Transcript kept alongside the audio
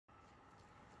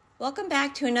Welcome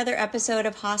back to another episode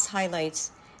of Haas Highlights.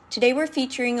 Today we're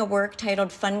featuring a work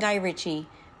titled Fungi Richie,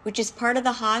 which is part of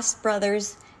the Haas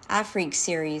Brothers Afreaks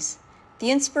series.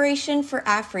 The inspiration for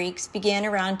Afreaks began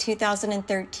around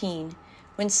 2013,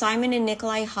 when Simon and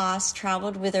Nikolai Haas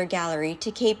traveled with their gallery to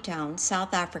Cape Town,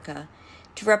 South Africa,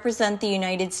 to represent the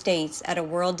United States at a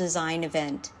World Design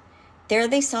event. There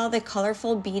they saw the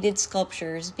colorful beaded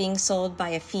sculptures being sold by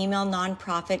a female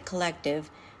nonprofit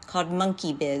collective called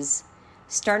Monkeybiz.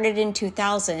 Started in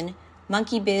 2000,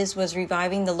 Monkeybiz was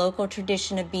reviving the local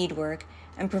tradition of beadwork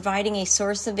and providing a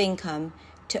source of income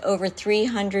to over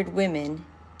 300 women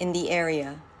in the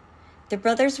area. The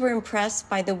brothers were impressed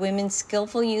by the women's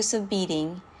skillful use of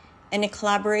beading, and a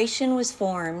collaboration was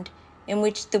formed in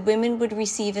which the women would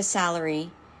receive a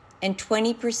salary and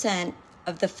 20%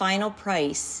 of the final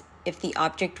price if the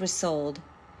object was sold.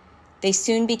 They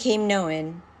soon became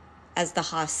known as the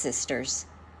Haas Sisters.